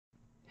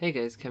Hey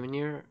guys, Kevin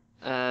here.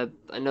 I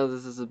know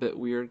this is a bit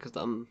weird because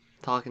I'm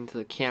talking to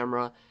the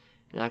camera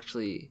and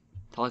actually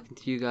talking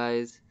to you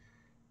guys.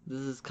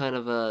 This is kind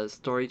of a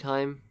story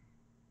time,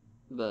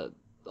 but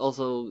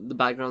also the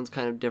background's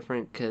kind of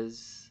different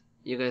because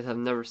you guys have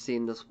never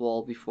seen this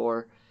wall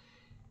before.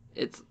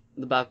 It's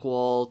the back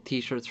wall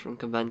t-shirts from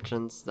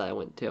conventions that I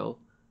went to.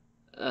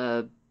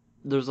 Uh,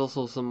 there's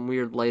also some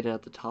weird lighting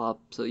at the top,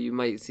 so you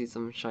might see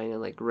some shining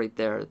like right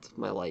there. It's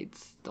my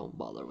lights. Don't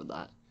bother with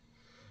that.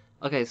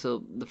 Okay,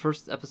 so the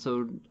first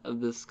episode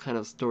of this kind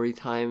of story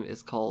time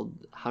is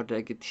called "How Did I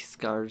Get These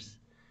Scars?"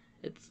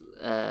 It's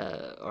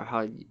or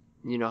how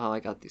you know how I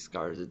got these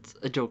scars. It's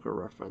a Joker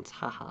reference,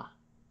 haha,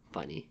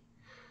 funny.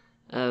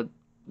 Uh,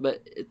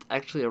 but it's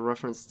actually a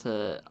reference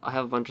to I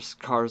have a bunch of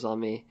scars on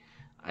me.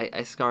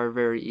 I scar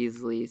very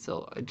easily,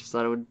 so I just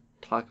thought I would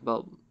talk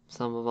about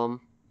some of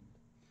them.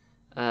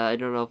 I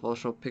don't know if I'll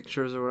show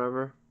pictures or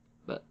whatever,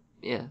 but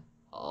yeah,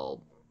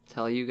 I'll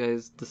tell you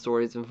guys the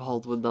stories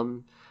involved with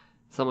them.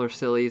 Some are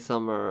silly,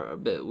 some are a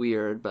bit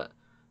weird, but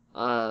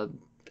uh,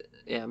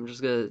 yeah, I'm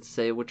just gonna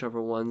say whichever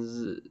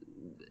ones.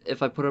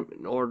 If I put them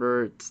in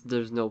order,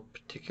 there's no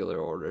particular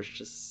order. It's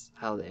just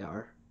how they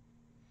are.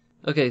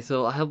 Okay,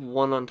 so I have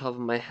one on top of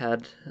my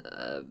head.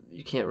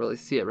 You can't really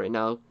see it right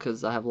now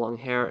because I have long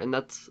hair, and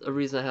that's a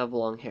reason I have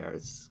long hair.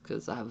 It's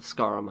because I have a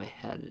scar on my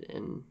head,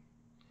 and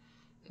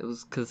it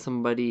was because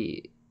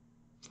somebody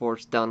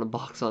forced down a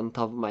box on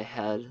top of my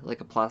head,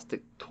 like a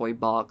plastic toy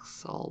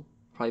box. I'll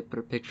probably put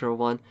a picture of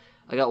one.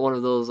 I got one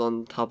of those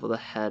on top of the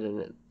head and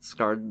it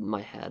scarred my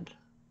head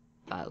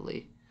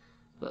badly.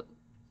 But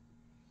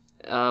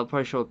I'll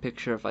probably show a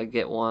picture if I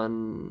get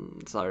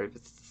one. Sorry if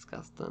it's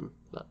disgusting.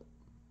 But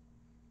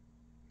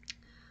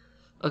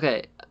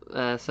okay,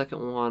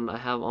 second one I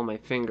have on my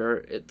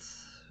finger.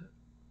 It's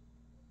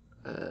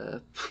uh,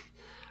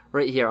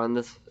 right here on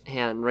this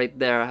hand. Right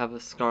there I have a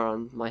scar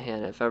on my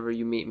hand. If ever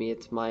you meet me,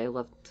 it's my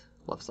left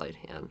side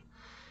hand.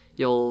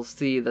 You'll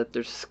see that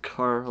there's a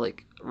scar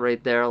like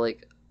right there,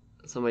 like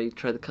somebody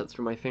tried to cut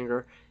through my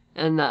finger,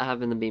 and that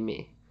happened to be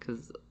me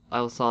because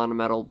I was sawing a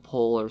metal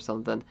pole or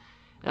something,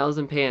 and I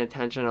wasn't paying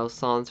attention. I was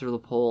sawing through the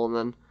pole and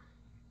then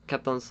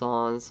kept on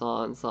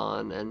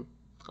sawing, and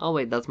oh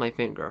wait, that's my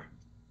finger.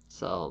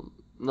 So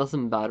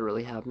nothing bad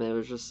really happened. It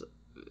was just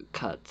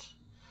cut.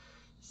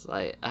 So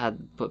I had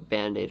to put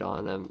Band-Aid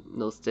on and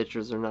no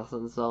stitches or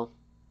nothing. So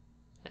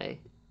hey.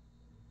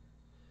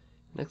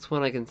 Next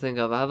one I can think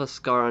of, I have a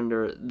scar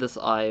under this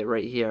eye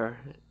right here.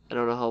 I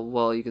don't know how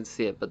well you can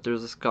see it, but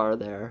there's a scar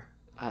there.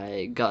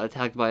 I got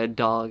attacked by a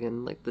dog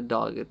and like the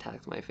dog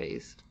attacked my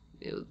face.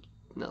 It was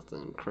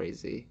nothing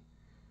crazy.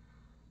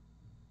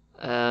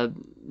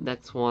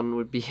 Next one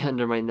would be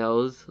under my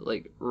nose,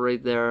 like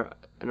right there.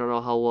 I don't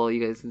know how well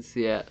you guys can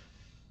see it,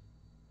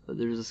 but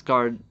there's a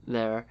scar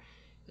there.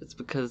 It's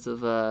because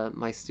of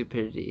my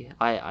stupidity.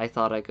 I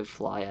thought I could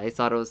fly. I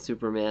thought I was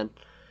Superman.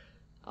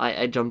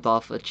 I jumped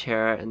off a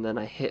chair and then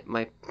I hit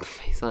my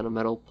face on a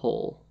metal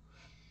pole.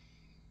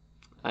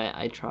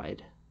 I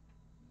tried.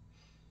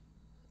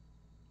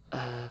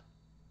 Uh,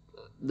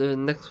 the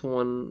next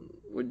one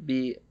would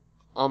be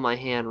on my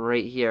hand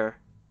right here.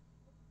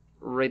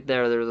 Right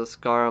there, there's a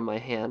scar on my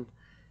hand.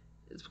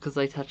 It's because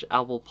I touched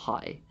apple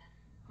pie.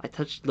 I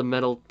touched the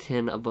metal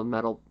tin of a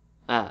metal.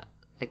 I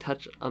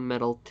touched a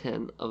metal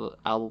tin of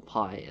apple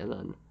pie and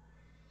then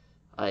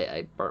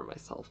I burnt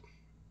myself.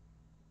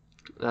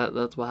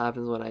 That's what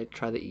happens when I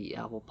try to eat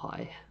apple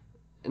pie.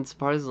 And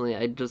surprisingly,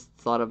 I just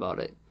thought about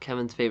it.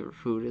 Kevin's favorite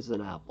food is an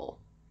apple.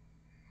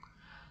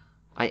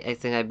 I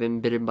think I've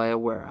been bitten by a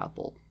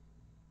were-apple.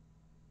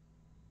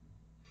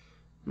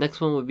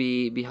 Next one would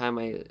be behind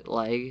my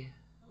leg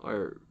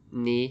or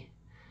knee.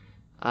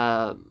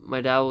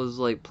 My dad was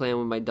like playing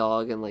with my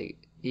dog and like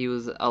he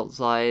was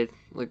outside,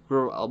 like we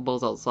were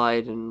both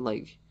outside and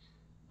like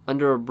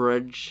under a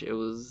bridge. It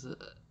was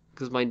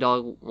because my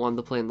dog wanted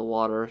to play in the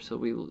water, so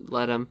we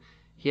let him.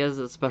 He has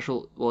a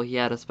special, well, he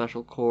had a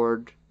special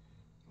cord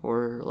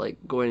for like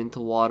going into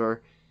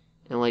water,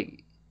 and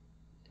like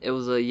it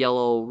was a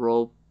yellow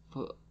rope.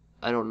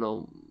 I don't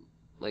know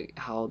like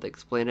how to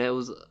explain it. It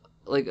was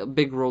like a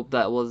big rope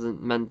that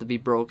wasn't meant to be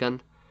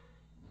broken.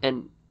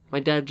 And my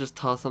dad just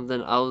tossed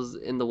something. I was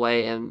in the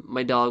way, and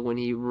my dog, when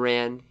he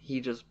ran,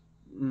 he just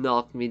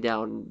knocked me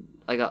down.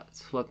 I got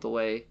swept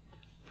away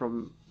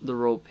from the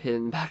rope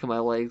hitting the back of my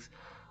legs.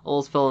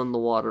 Almost fell in the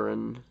water,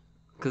 and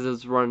because it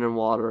was running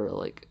water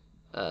like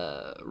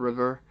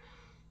river,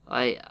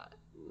 I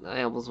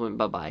I almost went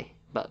bye bye.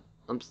 But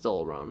I'm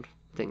still around.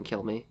 Didn't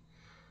kill me.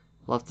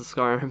 Left a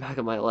scar on the back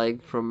of my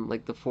leg from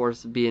like the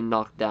force of being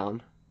knocked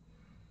down.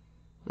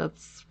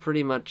 That's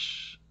pretty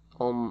much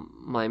all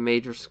my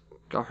major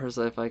scars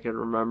if I could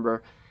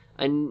remember.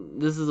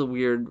 And this is a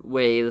weird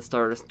way to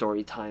start a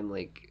story time.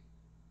 Like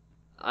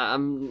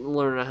I'm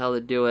learning how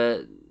to do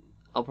it.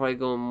 I'll probably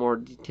go in more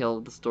detail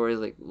with the stories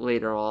like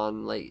later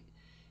on, like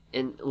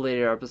in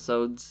later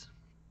episodes,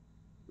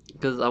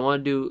 because I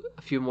want to do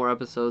a few more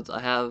episodes. I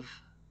have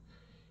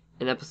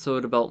an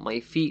episode about my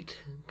feet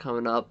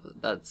coming up.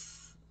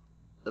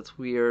 That's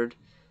weird.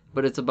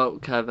 but it's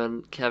about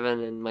Kevin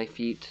and my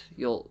feet.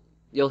 You'll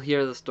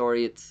hear the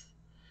story. It's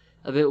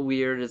a bit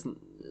weird. It's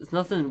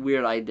nothing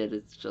weird I did.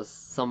 It's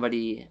just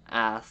somebody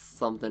asked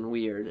something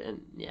weird,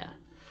 and yeah.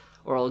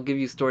 Or I'll give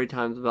you story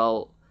times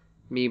about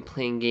me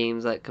playing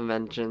games at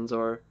conventions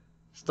or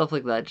stuff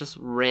like that. Just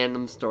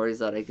random stories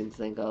that I can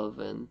think of,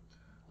 and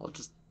I'll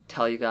just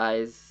tell you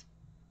guys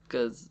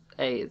because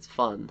hey, it's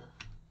fun,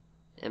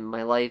 and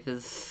my life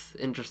is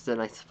interesting,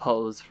 I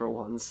suppose, for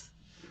once.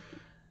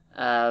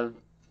 Uh,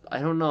 I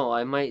don't know.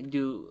 I might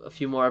do a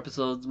few more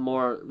episodes,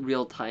 more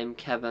real time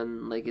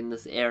Kevin, like in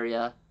this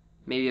area.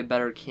 Maybe a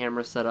better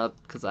camera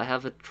setup because I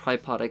have a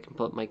tripod I can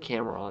put my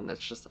camera on.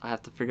 It's just I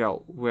have to figure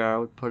out where I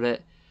would put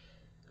it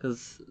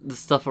because the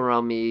stuff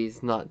around me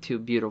is not too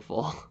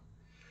beautiful.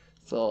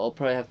 So I'll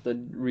probably have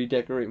to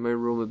redecorate my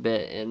room a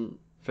bit and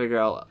figure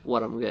out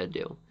what I'm gonna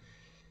do.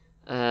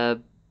 Uh,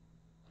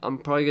 I'm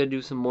probably gonna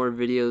do some more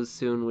videos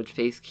soon with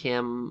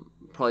Facecam,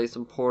 probably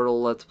some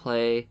Portal Let's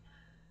Play,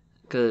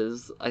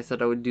 because I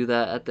said I would do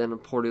that at the end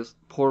of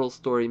Portal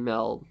Story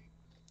Meld,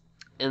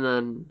 and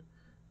then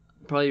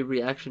probably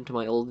reaction to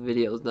my old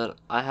videos. That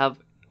I have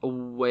a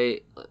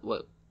way,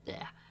 what,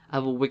 yeah, I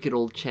have a wicked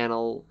old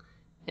channel,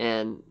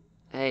 and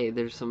hey,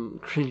 there's some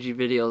cringy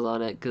videos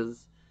on it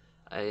because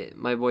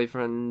my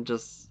boyfriend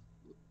just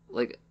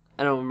like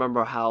I don't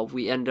remember how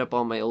we ended up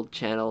on my old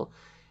channel,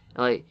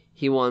 and like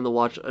he wanted to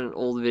watch an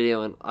old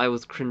video, and I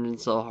was cringing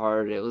so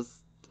hard it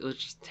was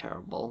just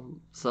terrible.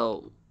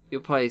 So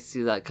you'll probably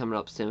see that coming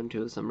up soon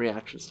too, some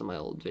reactions to my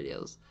old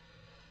videos.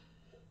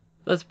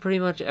 That's pretty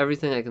much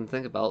everything I can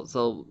think about.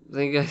 So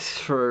thank you guys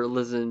for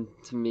listening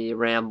to me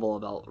ramble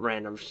about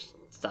random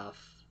stuff.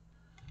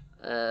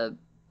 Uh,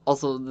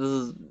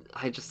 Also,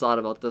 I just thought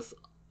about this.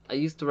 I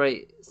used to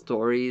write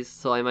stories,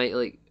 so I might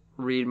like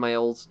read my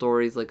old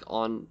stories like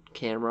on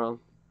camera.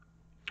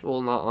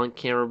 Well, not on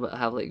camera, but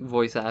have like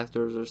voice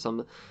actors or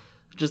something,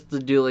 just to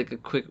do like a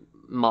quick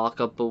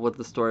mock-up of what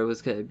the story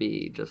was gonna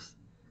be. Just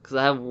because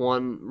I have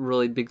one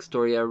really big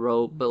story I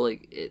wrote, but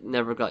like it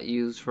never got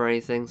used for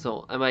anything,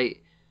 so I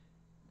might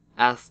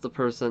ask the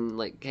person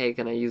like, "Hey,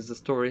 can I use the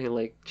story?" and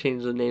like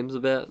change the names a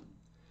bit.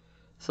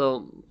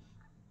 So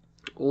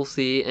we'll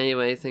see.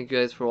 Anyway, thank you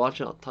guys for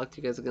watching. I'll talk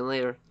to you guys again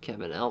later.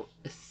 Kevin out.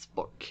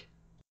 Spork.